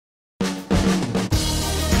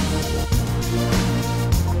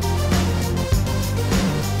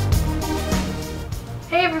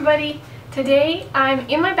everybody! Today I'm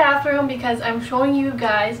in my bathroom because I'm showing you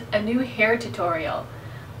guys a new hair tutorial.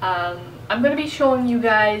 I'm going to be showing you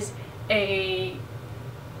guys a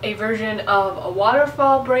version of a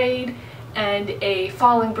waterfall braid and a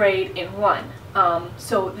falling braid in one.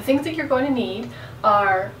 So the things that you're going to need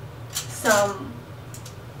are some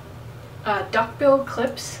duckbill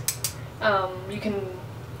clips.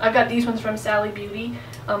 I've got these ones from Sally Beauty,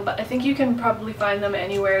 but I think you can probably find them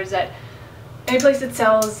anywhere any place that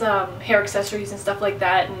sells hair accessories and stuff like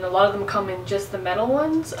that, and a lot of them come in just the metal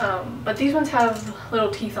ones, but these ones have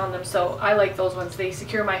little teeth on them, so I like those ones. They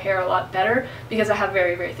secure my hair a lot better because I have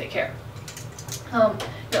very, very thick hair.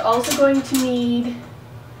 You're also going to need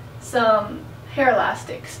some hair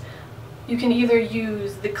elastics. You can either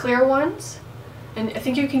use the clear ones, and I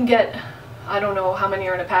think you can get, I don't know how many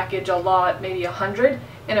are in a package, a lot, maybe 100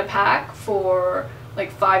 in a pack for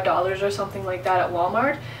like $5 or something like that at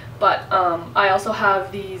Walmart. But I also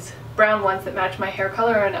have these brown ones that match my hair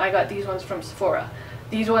color, and I got these ones from Sephora.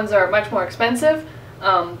 These ones are much more expensive,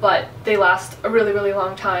 but they last a really, really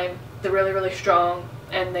long time. They're really, really strong,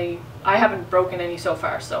 and I haven't broken any so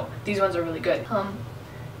far, so these ones are really good.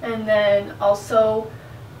 And then also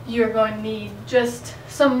you're going to need just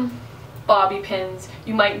some bobby pins.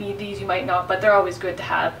 You might need these, you might not, but they're always good to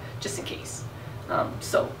have just in case.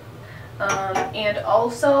 And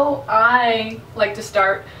also I like to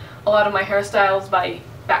start a lot of my hairstyles by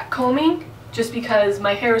back combing, just because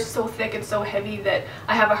my hair is so thick and so heavy that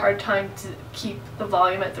I have a hard time to keep the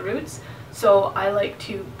volume at the roots. So I like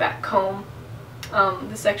to back comb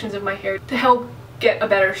the sections of my hair to help get a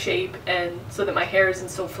better shape, and so that my hair isn't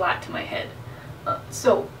so flat to my head.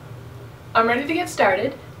 So I'm ready to get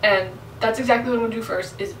started, and that's exactly what I'm going to do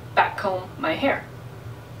first, is back comb my hair.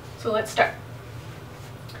 So let's start.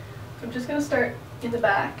 So I'm just going to start in the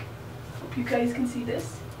back. Hope you guys can see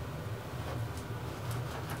this.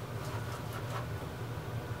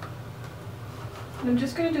 And I'm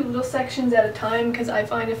just going to do little sections at a time, because I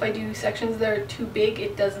find if I do sections that are too big,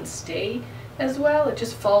 it doesn't stay as well. It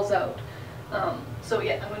just falls out. So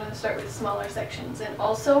yeah, I'm going to start with smaller sections. And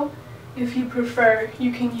also, if you prefer,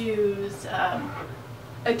 you can use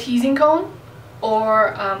a teasing comb,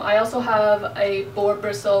 or I also have a boar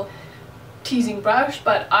bristle teasing brush,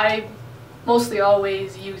 but I mostly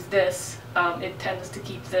always use this. It tends to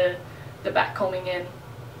keep the back combing in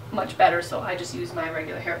much better, so I just use my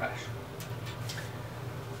regular hairbrush.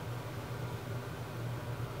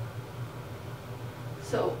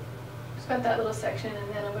 So just got that little section,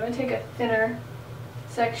 and then I'm going to take a thinner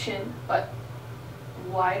section but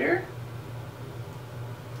wider.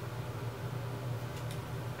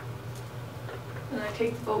 And I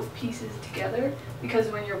take both pieces together, because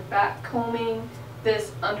when you're back combing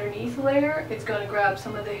this underneath layer, it's going to grab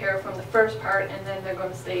some of the hair from the first part, and then they're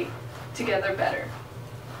going to stay together better.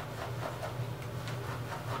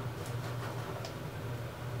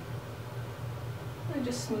 I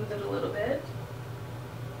just smooth it a little bit.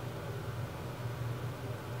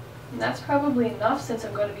 And that's probably enough, since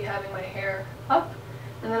I'm going to be having my hair up.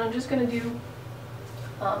 And then I'm just going to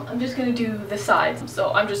do the sides,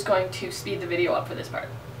 so I'm just going to speed the video up for this part.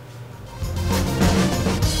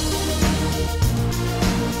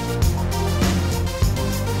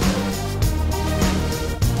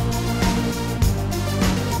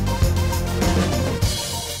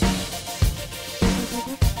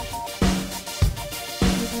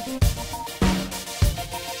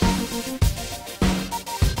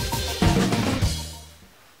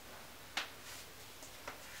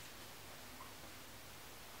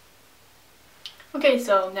 Okay,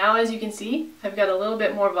 so now as you can see, I've got a little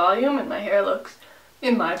bit more volume, and my hair looks,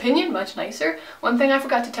 in my opinion, much nicer. One thing I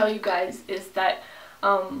forgot to tell you guys is that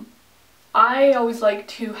I always like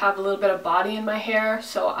to have a little bit of body in my hair,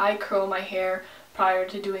 so I curl my hair prior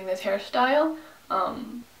to doing this hairstyle.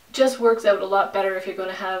 Just works out a lot better if you're going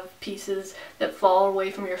to have pieces that fall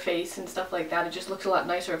away from your face and stuff like that. It just looks a lot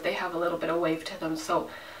nicer if they have a little bit of wave to them.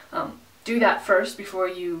 So do that first before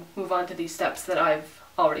you move on to these steps that I've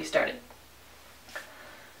already started.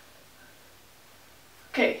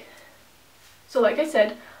 Okay, so like I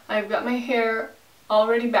said, I've got my hair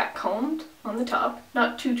already back combed on the top.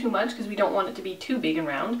 Not too much, because we don't want it to be too big and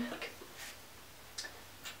round.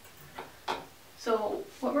 So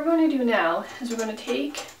what we're going to do now is we're going to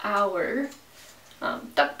take our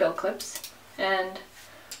duckbill clips, and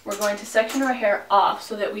we're going to section our hair off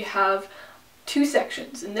so that we have two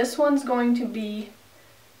sections. And this one's going to be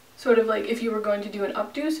sort of like if you were going to do an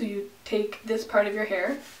updo, so you take this part of your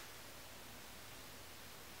hair,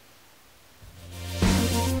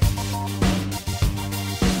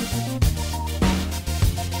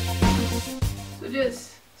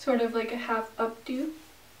 just sort of like a half updo,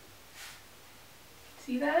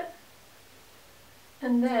 see that?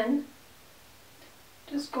 And then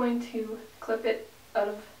just going to clip it out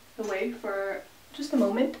of the way for just a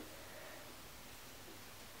moment.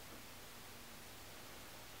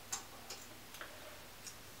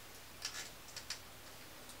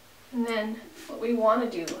 And then what we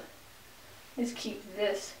want to do is keep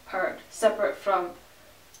this part separate from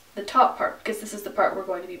the top part, because this is the part we're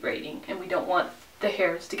going to be braiding and we don't want the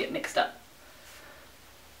hairs to get mixed up.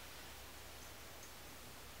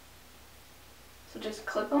 So just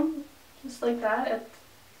clip them just like that at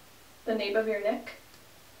the nape of your neck.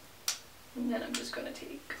 And then I'm just going to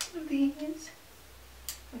take one of these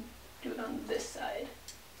and do it on this side.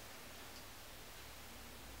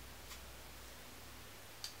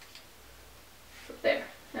 So there.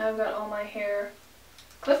 Now I've got all my hair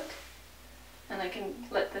clipped and I can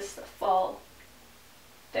let this fall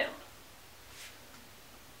down.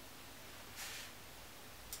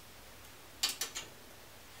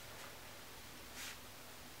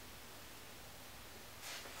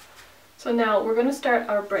 So now we're going to start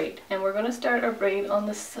our braid, and we're going to start our braid on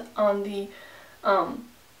the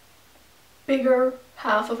bigger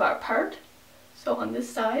half of our part, so on this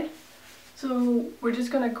side. So we're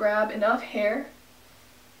just going to grab enough hair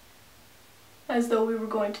as though we were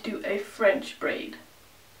going to do a French braid.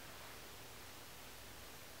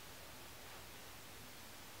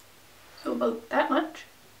 So about that much.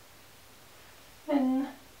 And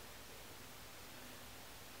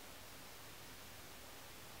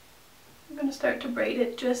I'm going to start to braid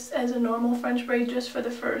it just as a normal French braid, just for the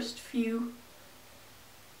first few.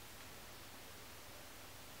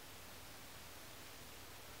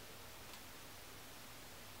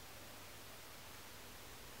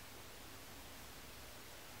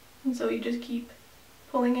 And so you just keep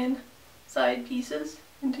pulling in side pieces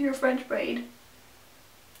into your French braid.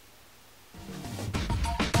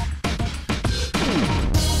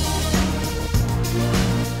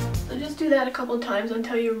 So just do that a couple of times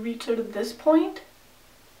until you reach sort of this point.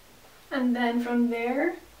 And then from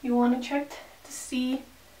there, you want to check to see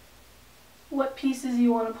what pieces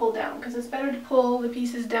you want to pull down, because it's better to pull the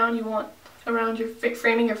pieces down you want around your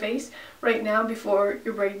framing your face right now before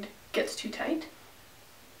your braid gets too tight.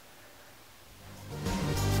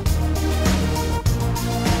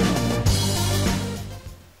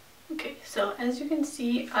 Okay, so as you can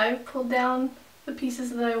see, I've pulled down the pieces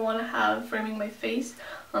that I want to have framing my face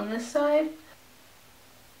on this side.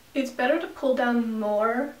 It's better to pull down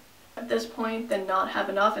more at this point than not have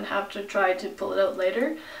enough and have to try to pull it out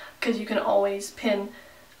later, because you can always pin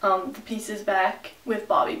the pieces back with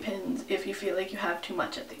bobby pins if you feel like you have too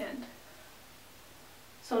much at the end.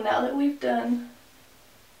 So now that we've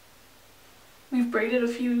braided a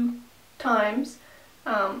few times,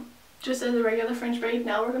 just as a regular French braid,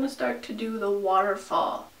 now we're going to start to do the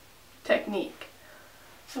waterfall technique.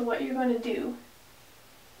 So what you're going to do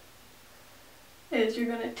is you're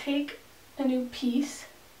going to take a new piece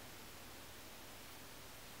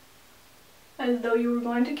as though you were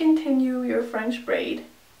going to continue your French braid,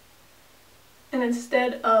 and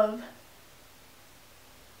instead of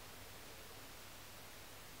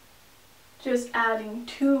just adding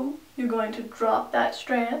two, you're going to drop that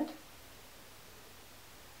strand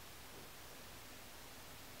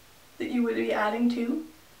that you would be adding to,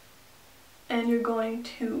 and you're going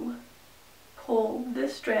to pull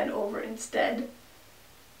this strand over instead.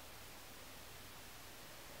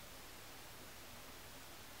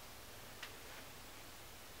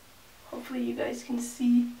 Hopefully you guys can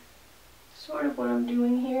see sort of what I'm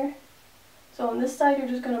doing here. So on this side you're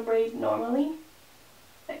just going to braid normally,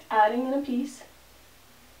 like adding in a piece.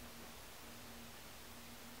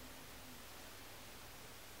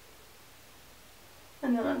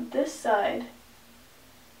 And then on this side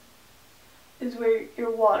is where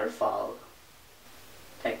your waterfall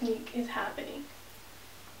technique is happening.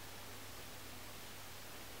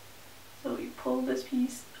 So you pull this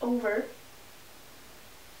piece over,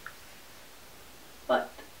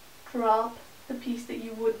 but drop the piece that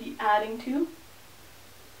you would be adding to,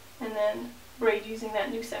 and then braid using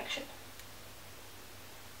that new section.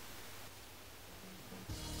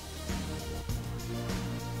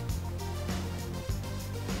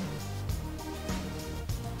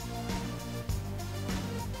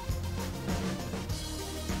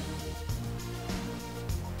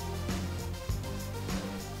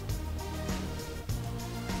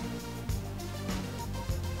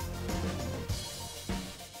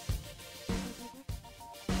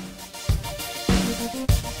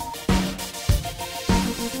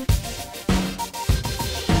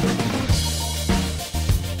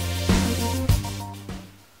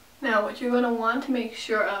 Now what you're going to want to make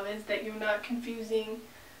sure of is that you're not confusing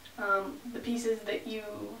the pieces that you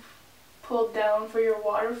pulled down for your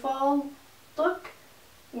waterfall look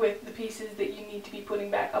with the pieces that you need to be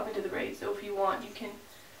putting back up into the braid. So if you want, you can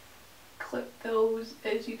clip those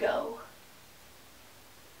as you go,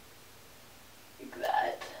 like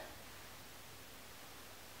that.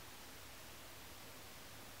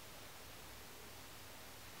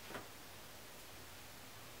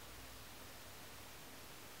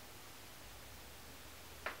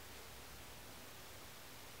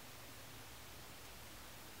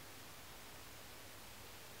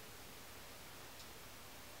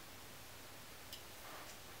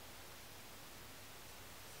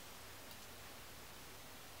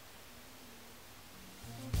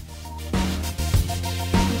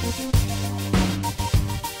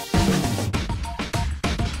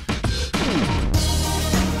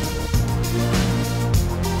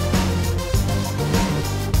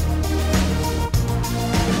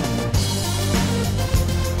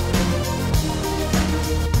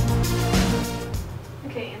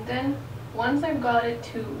 Once I've got it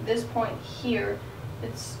to this point here,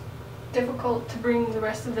 it's difficult to bring the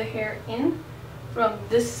rest of the hair in from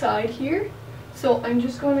this side here. So I'm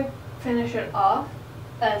just going to finish it off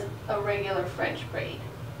as a regular French braid.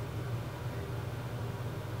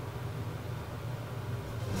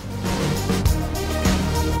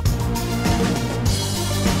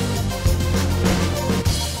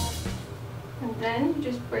 And then you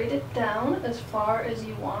just braid it down as far as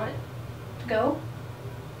you want it to go.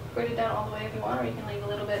 Braid it down all the way if you want, or you can leave a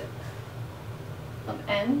little bit of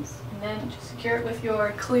ends, and then just secure it with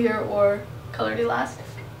your clear or colored elastic.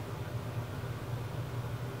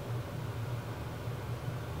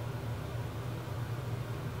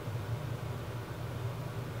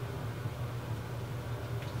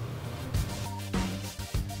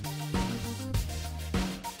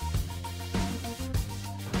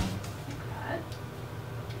 Like that.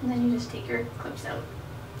 And then you just take your clips out.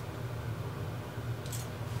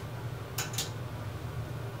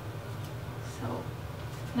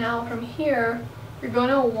 Now from here, you're going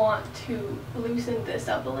to want to loosen this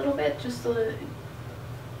up a little bit just so that it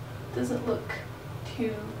doesn't look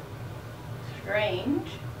too strange.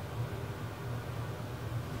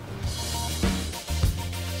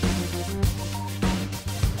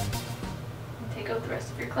 And take out the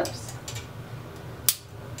rest of your clips.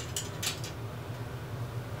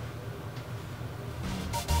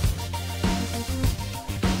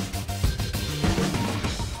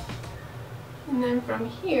 And then from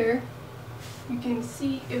here, you can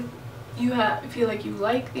see if you feel like you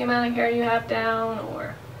like the amount of hair you have down,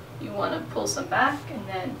 or you want to pull some back, and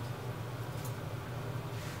then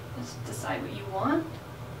just decide what you want.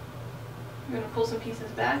 You're going to pull some pieces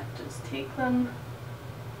back, just take them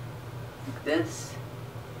like this,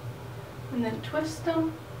 and then twist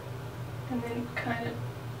them, and then kind of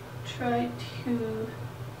try to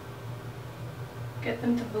get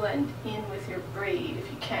them to blend in with your braid if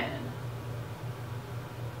you can.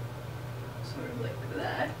 Sort of like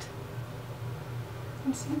that.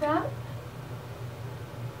 You see that?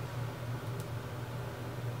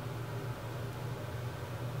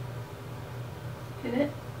 Hit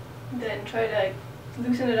it. Then try to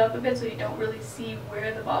loosen it up a bit so you don't really see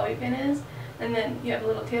where the bobby pin is. And then you have a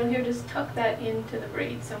little tail here, just tuck that into the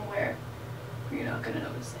braid somewhere where you're not going to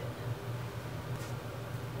notice it.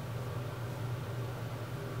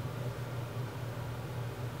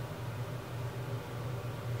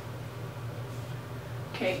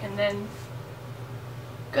 Okay, and then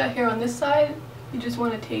got hair on this side, you just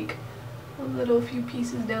want to take a few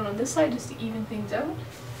pieces down on this side just to even things out. And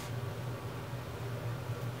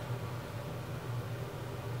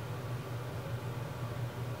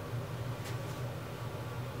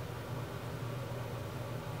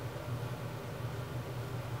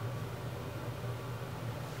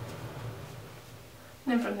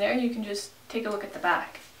then from there you can just take a look at the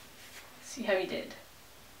back, see how you did.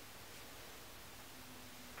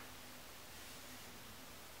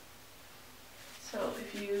 So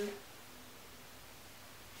if you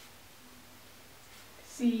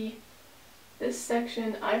see this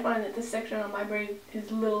section, I find that this section on my braid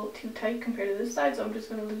is a little too tight compared to this side, so I'm just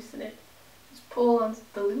going to loosen it. Just pull on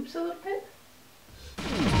the loops a little bit.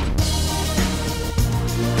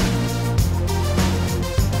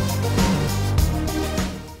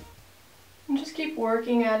 And just keep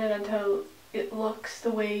working at it until it looks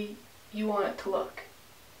the way you want it to look.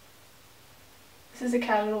 This is a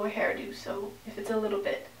casual hairdo, so if it's a little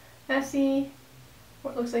bit messy,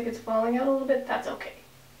 or it looks like it's falling out a little bit, that's okay.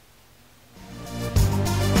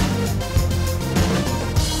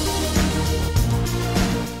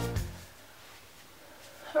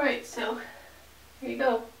 Alright, so here you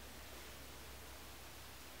go.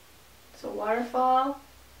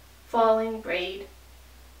 falling braid.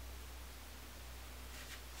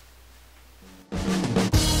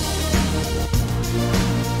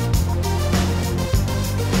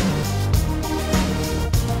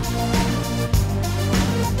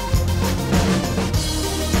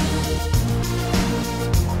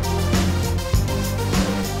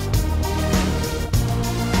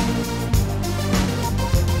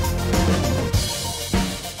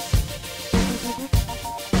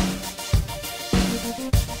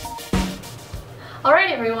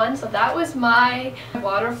 Alright everyone, so that was my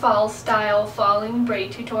waterfall style falling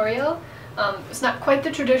braid tutorial. It's not quite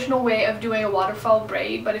the traditional way of doing a waterfall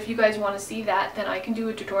braid, but if you guys want to see that, then I can do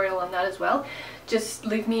a tutorial on that as well. Just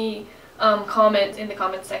leave me comments in the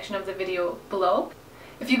comment section of the video below.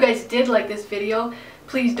 If you guys did like this video,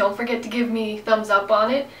 please don't forget to give me thumbs up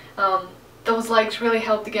on it. Those likes really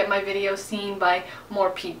help to get my video seen by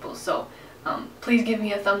more people, so please give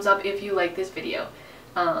me a thumbs up if you like this video.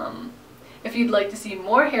 If you'd like to see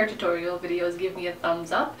more hair tutorial videos, give me a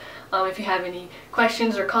thumbs up. If you have any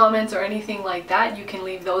questions or comments or anything like that, you can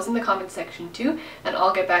leave those in the comment section too, and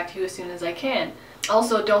I'll get back to you as soon as I can.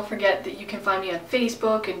 Also, don't forget that you can find me on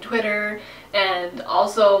Facebook and Twitter, and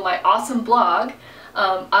also my awesome blog.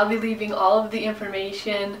 I'll be leaving all of the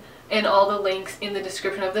information and all the links in the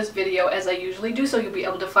description of this video as I usually do, so you'll be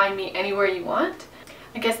able to find me anywhere you want.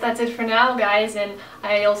 I guess that's it for now, guys, and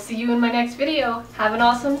I'll see you in my next video. Have an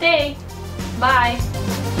awesome day! Bye!